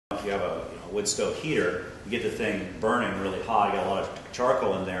if you have a wood stove heater, you get the thing burning really hot, you got a lot of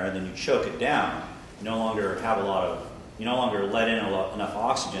charcoal in there, and then you choke it down. You no longer have you no longer let in enough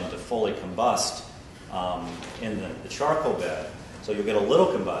oxygen to fully combust in the charcoal bed. So you'll get a little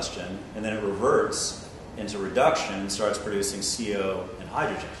combustion, and then it reverts into reduction and starts producing CO and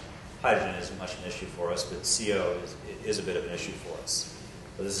hydrogen. Hydrogen isn't much an issue for us, but CO is a bit of an issue for us.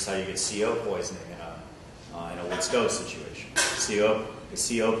 So this is how you get CO poisoning in a wood stove situation.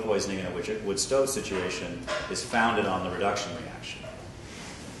 CO poisoning in a wood stove situation is founded on the reduction reaction.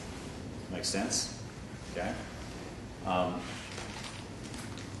 Make sense? Okay.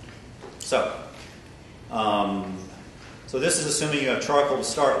 So this is assuming you have charcoal to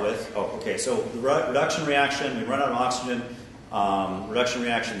start with. Oh, okay. So the reduction reaction, we run out of oxygen. Reduction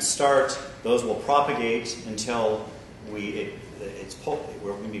reactions start. Those will propagate until we're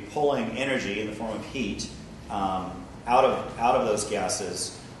going to be pulling energy in the form of heat out of those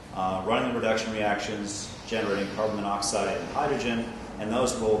gases, running the reduction reactions, generating carbon monoxide and hydrogen, and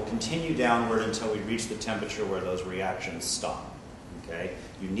those will continue downward until we reach the temperature where those reactions stop. Okay?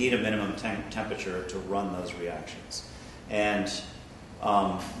 You need a minimum temperature to run those reactions. And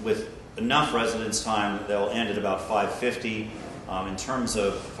with enough residence time, they'll end at about 550 in terms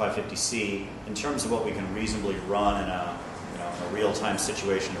of 550 C. In terms of what we can reasonably run in a real-time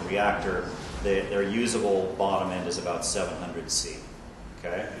situation, a reactor, their usable bottom end is about 700 C.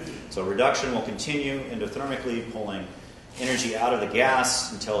 Okay? So reduction will continue endothermically, pulling energy out of the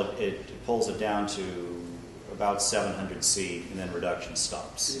gas until it pulls it down to about 700 C, and then reduction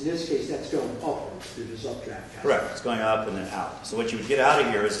stops. In this case, that's going upwards through this updraft. Correct. It's going up and then out. So what you would get out of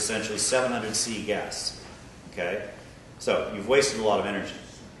here is essentially 700 C gas. Okay? So you've wasted a lot of energy.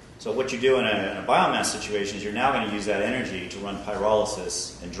 So what you do in a biomass situation is you're now going to use that energy to run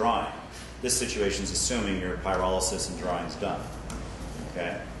pyrolysis and drying. This situation is assuming your pyrolysis and drying is done.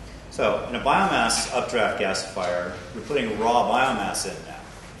 Okay? So in a biomass updraft gasifier, you're putting raw biomass in now.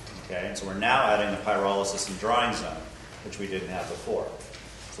 Okay? And so we're now adding the pyrolysis and drying zone, which we didn't have before.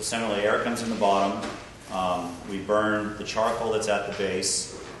 So similarly, air comes in the bottom. We burn the charcoal that's at the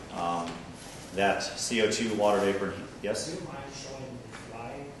base. That CO2 water vapor. Yes? Do you mind showing the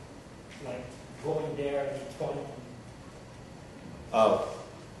slide? Like going there and going. Oh.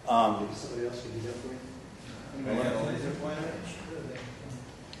 Somebody else can do that for you? Anybody have a laser pointer?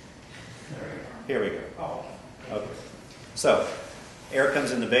 Here we go. Oh, Okay. So air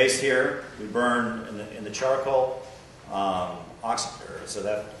comes in the base here. We burn in the charcoal. So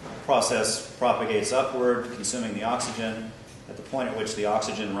that process propagates upward, consuming the oxygen. At the point at which the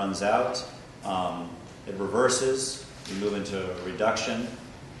oxygen runs out, it reverses. We move into reduction.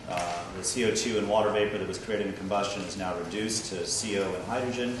 The CO2 and water vapor that was creating the combustion is now reduced to CO and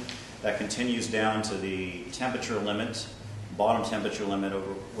hydrogen. That continues down to the temperature limit, bottom temperature limit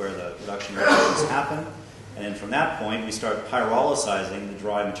over where the reduction reactions happen. And then from that point, we start pyrolyzing the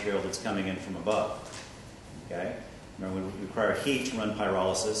dry material that's coming in from above. Okay? Remember, we require heat to run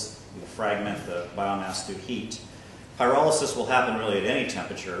pyrolysis. We fragment the biomass through heat. Pyrolysis will happen really at any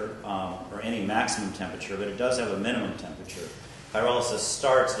temperature, or any maximum temperature, but it does have a minimum temperature. Pyrolysis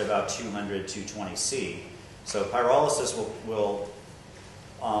starts at about 200, 220 C. So pyrolysis will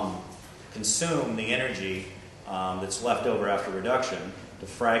consume the energy that's left over after reduction to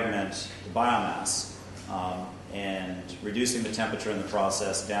fragment the biomass, and reducing the temperature in the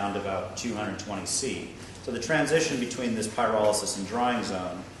process down to about 220 C. So the transition between this pyrolysis and drying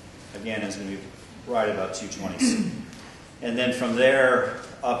zone, again, is going to be right about 220 C. And then from there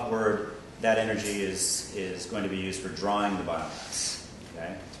upward, that energy is going to be used for drying the biomass.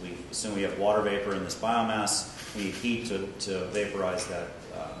 Okay? So we assume we have water vapor in this biomass. We need heat to vaporize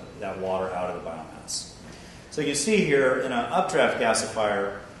that water out of the biomass. So you can see here in an updraft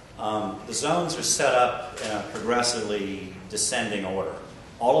gasifier, the zones are set up in a progressively descending order.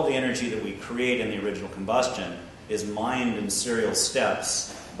 All of the energy that we create in the original combustion is mined in serial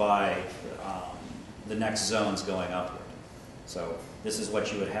steps by the next zones going upward. So this is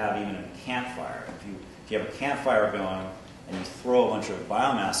what you would have even in a campfire. If you have a campfire going and you throw a bunch of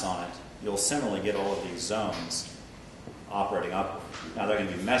biomass on it, you'll similarly get all of these zones operating upward. Now they're going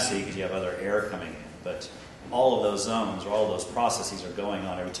to be messy because you have other air coming in, but all of those zones or all of those processes are going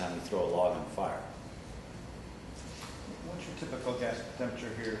on every time you throw a log on fire. What's your typical gas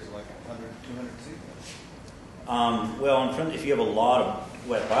temperature here? Is it like 100, 200 C? Well, if you have a lot of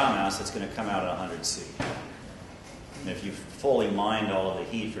wet biomass, it's going to come out at 100 C. And if you fully mined all of the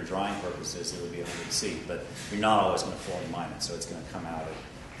heat for drying purposes, it would be 100 C. But you're not always going to fully mine it, so it's going to come out at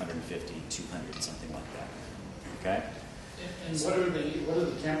 150, 200, something like that. Okay? And what are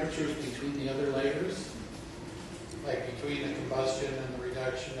the temperatures between the other layers? Like between the combustion and the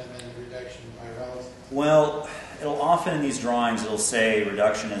reduction and then reduction pyrolysis? Well, it'll often in these drawings it'll say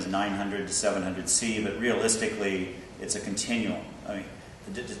reduction is 900 to 700 C, but realistically it's a continuum. I mean,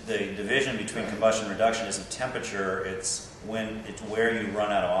 the division between combustion and reduction isn't temperature; it's where you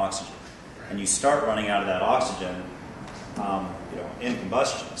run out of oxygen, and you start running out of that oxygen, in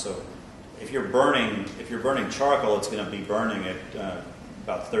combustion. So if you're burning charcoal, it's going to be burning at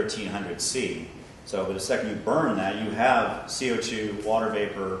about 1300 C. So, but the second you burn that, you have CO2, water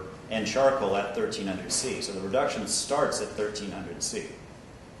vapor, and charcoal at 1300 C. So the reduction starts at 1300 C.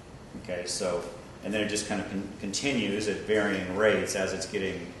 Okay, so and then it just kind of continues at varying rates as it's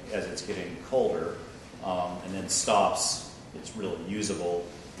getting colder, and then stops its real usable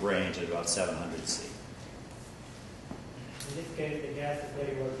range at about 700 C. In this case, the gases that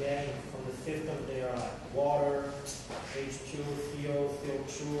you were getting from the system, they are like water, H2, CO,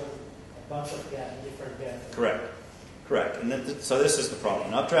 CO2, and a bunch of different gases. Correct. And so this is the problem.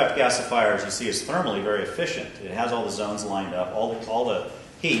 An updraft gasifier, as you see, is thermally very efficient. It has all the zones lined up. All the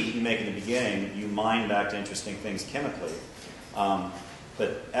heat you make in the beginning, you mine back to interesting things chemically.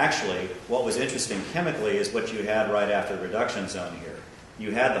 But actually, what was interesting chemically is what you had right after the reduction zone here.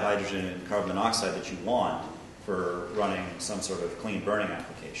 You had the hydrogen and carbon monoxide that you want for running some sort of clean burning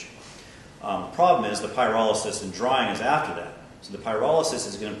application. The problem is the pyrolysis and drying is after that. So the pyrolysis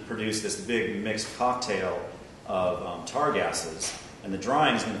is going to produce this big mixed cocktail of tar gases, and the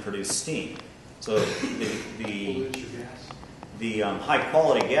drying is going to produce steam. So the high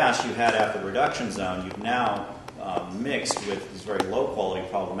quality gas you had after the reduction zone, you've now mixed with these very low quality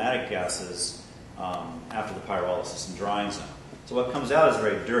problematic gases after the pyrolysis and drying zone. So what comes out is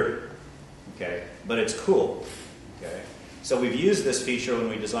very dirty, okay, but it's cool. Okay, so we've used this feature when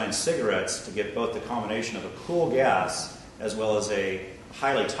we design cigarettes to get both the combination of a cool gas as well as a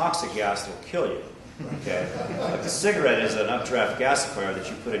highly toxic gas that will kill you. Okay, like the cigarette is an updraft gasifier that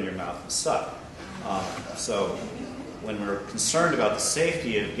you put in your mouth and suck. So when we're concerned about the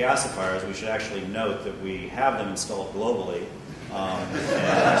safety of gasifiers, we should actually note that we have them installed globally and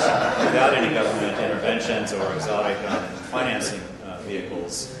without any government interventions or exotic financing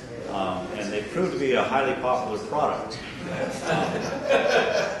vehicles. And they proved to be a highly popular product.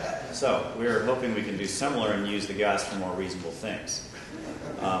 So we're hoping we can do similar and use the gas for more reasonable things.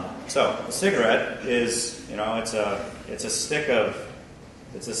 So a cigarette is, it's a stick of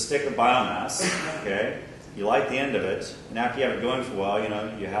biomass. Okay, you light the end of it, and after you have it going for a while,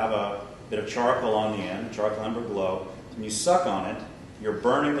 you have a bit of charcoal on the end, charcoal amber glow, and you suck on it. You're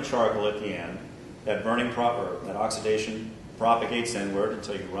burning the charcoal at the end. That that oxidation propagates inward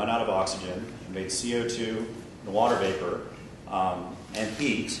until you run out of oxygen. You make CO2 and water vapor and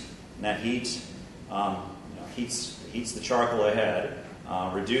heat, and that heat heats the charcoal ahead.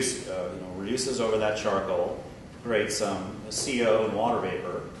 Reduces over that charcoal, creates some CO and water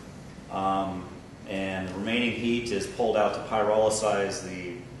vapor, and the remaining heat is pulled out to pyrolysize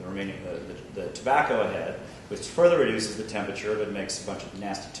the tobacco ahead, which further reduces the temperature but makes a bunch of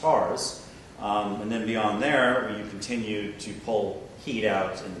nasty tars. And then beyond there, you continue to pull heat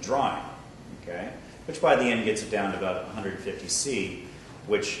out in the drying, okay, which by the end gets it down to about 150 C,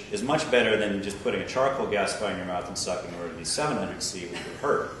 which is much better than just putting a charcoal gasifier in your mouth and sucking, or it'd be 700 C, which would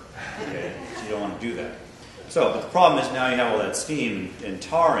hurt. Okay, so you don't want to do that. So, but the problem is now you have all that steam and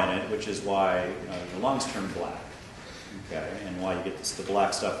tar in it, which is why your lungs turn black. Okay, and why you get the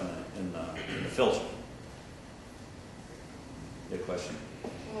black stuff in the filter. Good question.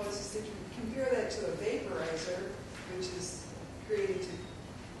 Well, it's just that you compare that to a vaporizer, which is created to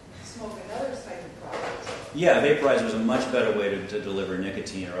smoke another type of product. Yeah, vaporizer is a much better way to deliver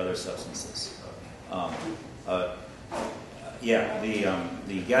nicotine or other substances.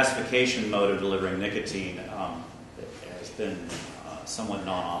 The gasification mode of delivering nicotine has been somewhat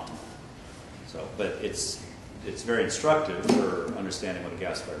non-optimal. So, but it's very instructive for understanding what a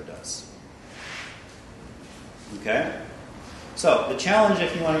gasifier does. Okay. So the challenge,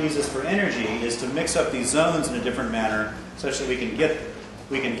 if you want to use this for energy, is to mix up these zones in a different manner, such that we can get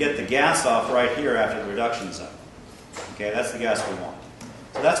the gas off right here after the reduction zone. Okay, that's the gas we want.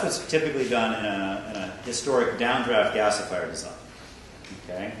 So that's what's typically done in a historic downdraft gasifier design.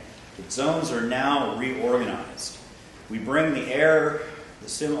 Okay, the zones are now reorganized. We bring the air.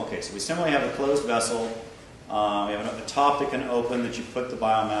 So we similarly have a closed vessel. We have a top that can open that you put the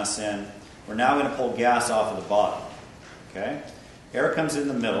biomass in. We're now going to pull gas off of the bottom. Okay, air comes in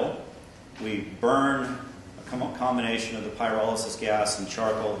the middle. We burn a combination of the pyrolysis gas and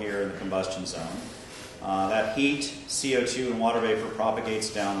charcoal here in the combustion zone. That heat, CO2 and water vapor, propagates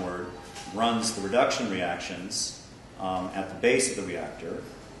downward, runs the reduction reactions at the base of the reactor,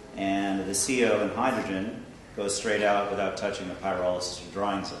 and the CO and hydrogen goes straight out without touching the pyrolysis or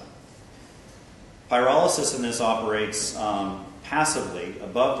drying zone. Pyrolysis in this operates passively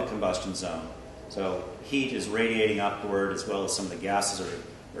above the combustion zone. So heat is radiating upward as well as some of the gases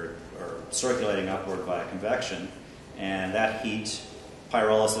are circulating upward via convection. And that heat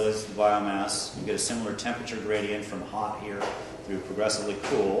pyrolysis the biomass. You get a similar temperature gradient from hot here through progressively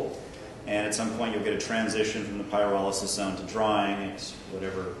cool. And at some point you'll get a transition from the pyrolysis zone to drying. It's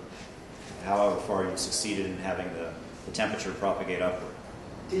however far you've succeeded in having the temperature propagate upward.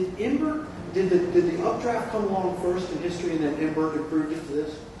 Did the updraft come along first in history and then Imbert improved it to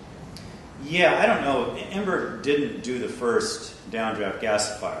this? Yeah, I don't know. Imbert didn't do the first downdraft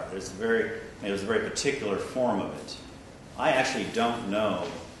gasifier. It was a very particular form of it. I actually don't know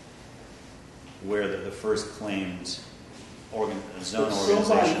where the first claimed zone But organization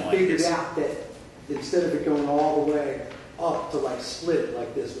somebody like figured this. out that instead of it going all the way up to like split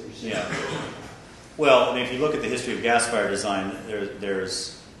like this, what you're saying. Yeah. Well, I mean, if you look at the history of gasifier design,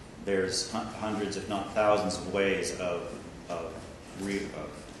 there's hundreds, if not thousands, of ways of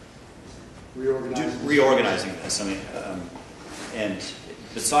reorganizing this. I mean, and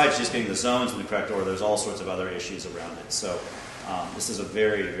besides just getting the zones in the correct order, there's all sorts of other issues around it. So this is a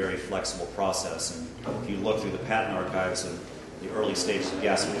very, very flexible process. And if you look through the patent archives of the early stages of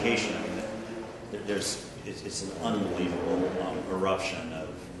gasification, I mean, it's an unbelievable eruption of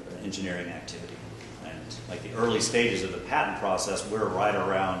engineering activity. And like the early stages of the patent process, we're right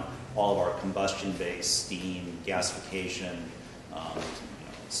around all of our combustion-based steam, gasification,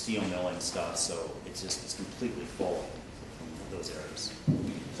 steel milling stuff. So it's completely full from those areas.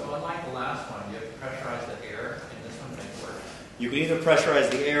 So unlike the last one, you have to pressurize the air, and this one makes work. You can either pressurize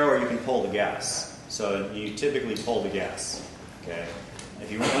the air or you can pull the gas. So you typically pull the gas. Okay.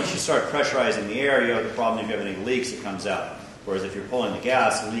 Once you start pressurizing the air, you have the problem if you have any leaks, it comes out. Whereas if you're pulling the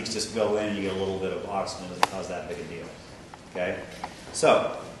gas, the leaks just go in and you get a little bit of oxygen. It doesn't cause that big a deal. Okay.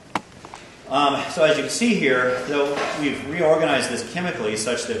 So as you can see here, though we've reorganized this chemically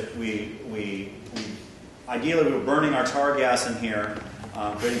such that ideally we were burning our tar gas in here,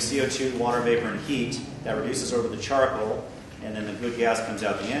 creating CO2, water vapor, and heat that reduces over the charcoal, and then the good gas comes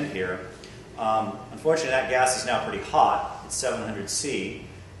out the end here. Unfortunately, that gas is now pretty hot. It's 700 C,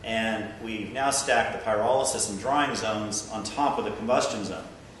 and we've now stacked the pyrolysis and drying zones on top of the combustion zone,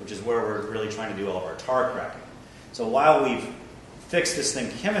 which is where we're really trying to do all of our tar cracking. So while we've fixed this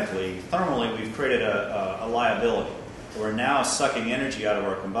thing chemically, thermally, we've created a liability. We're now sucking energy out of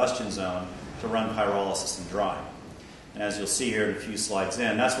our combustion zone to run pyrolysis and drying. And as you'll see here in a few slides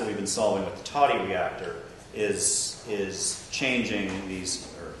in, that's what we've been solving with the toddy reactor, is changing these,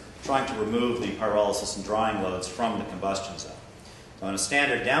 or trying to remove the pyrolysis and drying loads from the combustion zone. So in a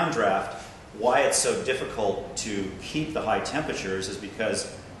standard downdraft, why it's so difficult to keep the high temperatures is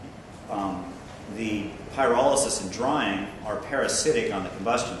because the pyrolysis and drying are parasitic on the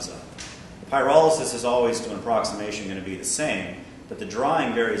combustion zone. The pyrolysis is always, to an approximation, going to be the same, but the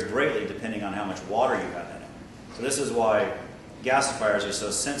drying varies greatly depending on how much water you have in it. So this is why gasifiers are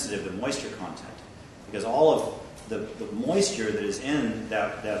so sensitive to moisture content, because all of the moisture that is in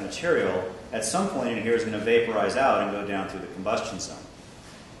that material at some point in here is going to vaporize out and go down through the combustion zone.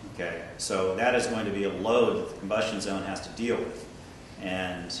 Okay, so that is going to be a load that the combustion zone has to deal with.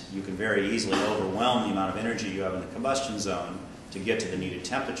 And you can very easily overwhelm the amount of energy you have in the combustion zone to get to the needed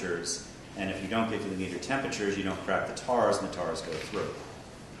temperatures. And if you don't get to the needed temperatures, you don't crack the tars, and the tars go through.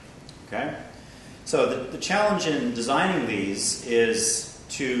 Okay? So the challenge in designing these is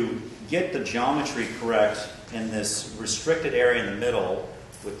to get the geometry correct in this restricted area in the middle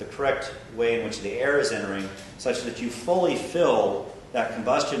with the correct way in which the air is entering, such that you fully fill that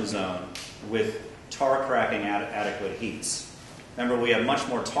combustion zone with tar cracking adequate heats. Remember, we have much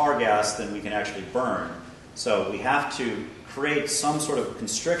more tar gas than we can actually burn. So we have to create some sort of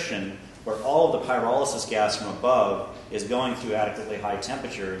constriction where all of the pyrolysis gas from above is going through adequately high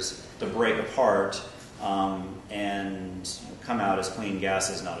temperatures to break apart and come out as clean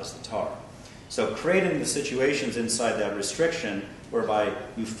gases, not as the tar. So creating the situations inside that restriction whereby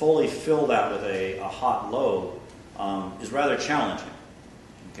you fully fill that with a hot load is rather challenging.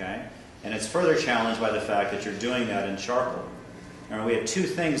 Okay? And it's further challenged by the fact that you're doing that in charcoal. Remember, we have two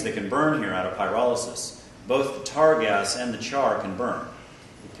things that can burn here out of pyrolysis. Both the tar gas and the char can burn.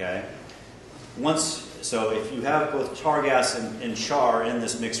 Okay? So if you have both tar gas and char in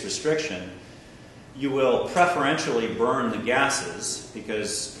this mixed restriction, you will preferentially burn the gases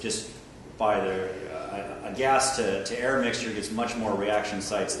because just by a gas to air mixture gets much more reaction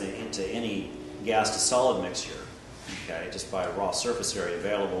sites than into any gas to solid mixture. Okay? Just by raw surface area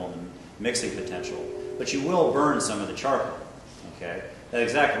available and mixing potential. But you will burn some of the charcoal. Okay? That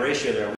exact ratio there